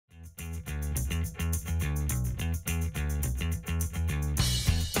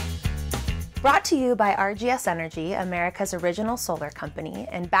Brought to you by RGS Energy, America's original solar company,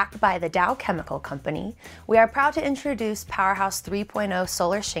 and backed by the Dow Chemical Company, we are proud to introduce POWERHOUSE 3.0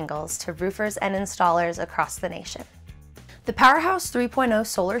 solar shingles to roofers and installers across the nation. The POWERHOUSE 3.0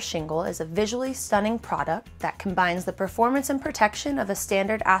 solar shingle is a visually stunning product that combines the performance and protection of a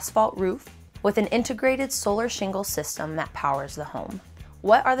standard asphalt roof with an integrated solar shingle system that powers the home.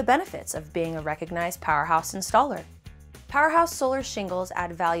 What are the benefits of being a recognized POWERHOUSE installer? POWERHOUSE solar shingles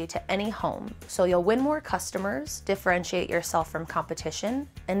add value to any home, so you'll win more customers, differentiate yourself from competition,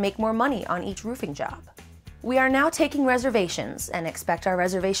 and make more money on each roofing job. We are now taking reservations and expect our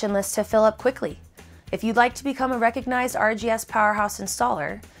reservation list to fill up quickly. If you'd like to become a recognized RGS POWERHOUSE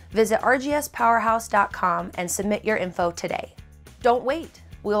installer, visit rgspowerhouse.com and submit your info today. Don't wait!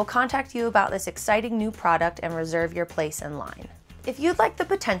 We will contact you about this exciting new product and reserve your place in line. If you'd like the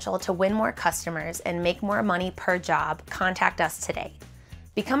potential to win more customers and make more money per job, contact us today.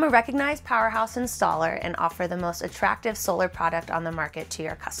 Become a recognized POWERHOUSE installer and offer the most attractive solar product on the market to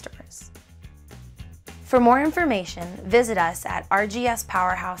your customers. For more information, visit us at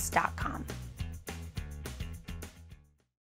rgspowerhouse.com.